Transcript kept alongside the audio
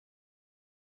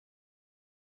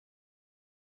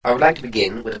I would like to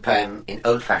begin with a poem in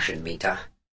old-fashioned meter.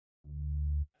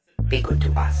 Be good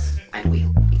to us, and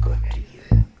we'll be good to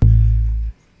you.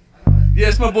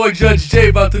 Yes, my boy Judge J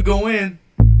about to go in.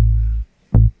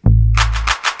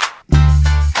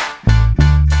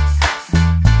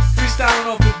 Freestyling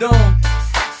off the dome.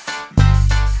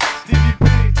 Stevie P.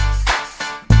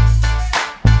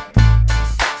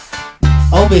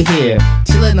 Over here,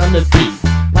 chillin' on the beat,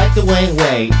 like the Wayne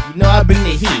Way. You know I bring the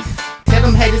heat. Tell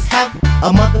them haters have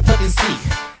a motherfucking seat.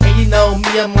 And you know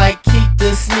me, I'm like keep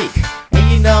the sneak.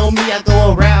 And you know me, I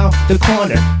go around the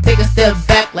corner. Take a step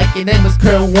back like your name was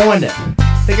Kurt Warner.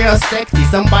 The girl's sexy,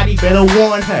 somebody better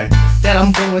warn her that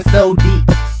I'm going so deep.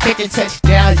 Catch a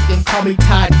touchdown, you can call me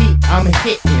Todd Heat. I'm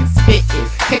hitting, spitting,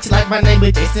 catch it like my name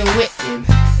is Jason Witten.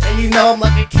 And you know I'm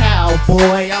like a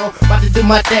cowboy, I'm about to do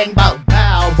my thing about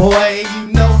bow, boy.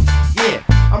 You know, yeah,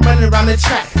 I'm running around the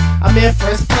track. I'm in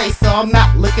first place, so I'm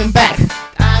not looking back.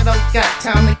 I don't got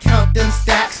time to count them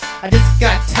stacks, I just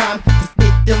got time to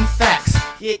spit them facts.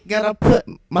 Yeah, gotta put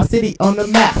my city on the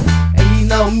map. And you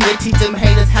know me, I teach them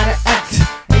haters how to act.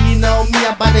 And you know me,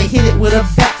 I'm about to hit it with a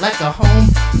bat like a home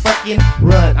fucking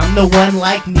run. I'm the one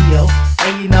like Neo.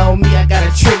 And you know me, I got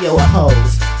a trio of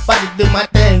hoes. About to do my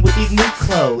thing with these new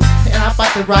clothes. And I'm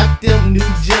about to rock them new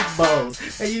jibbos.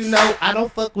 And you know, I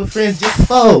don't fuck with friends, just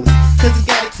foes. Cause you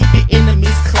gotta keep your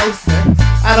enemies closer.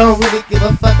 I don't really give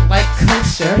a fuck like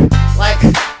kosher. Like,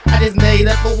 I just made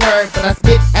up a word, but I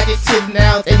spit adjectives,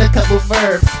 nouns, and a couple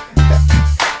verbs.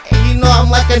 And you know I'm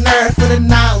like a nerd for the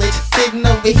knowledge. Sitting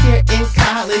over here in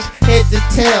college, head to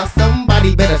tail,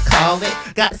 somebody better call it.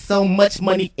 Got so much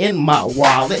money in my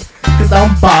wallet, cause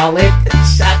I'm ballin',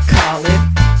 shot callin'.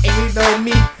 And you know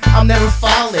me, I'm never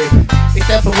falling,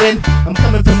 except for when I'm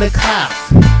coming from the clouds.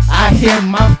 I hear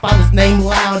my father's name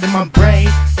loud in my brain,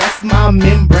 that's my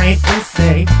membrane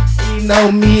insane. And you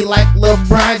know me like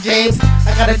LeBron James,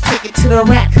 I gotta take it to the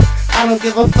rack. I don't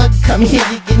give a fuck, come here,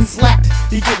 you getting slapped,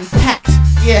 you getting packed.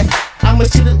 Yeah, I'ma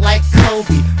shoot it like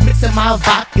Kobe, mixing my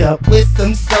vodka with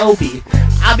some Sobe.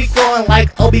 I be going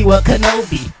like Obi-Wan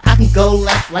Kenobi, I can go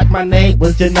left like my name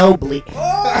was Ginobili.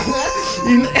 Oh!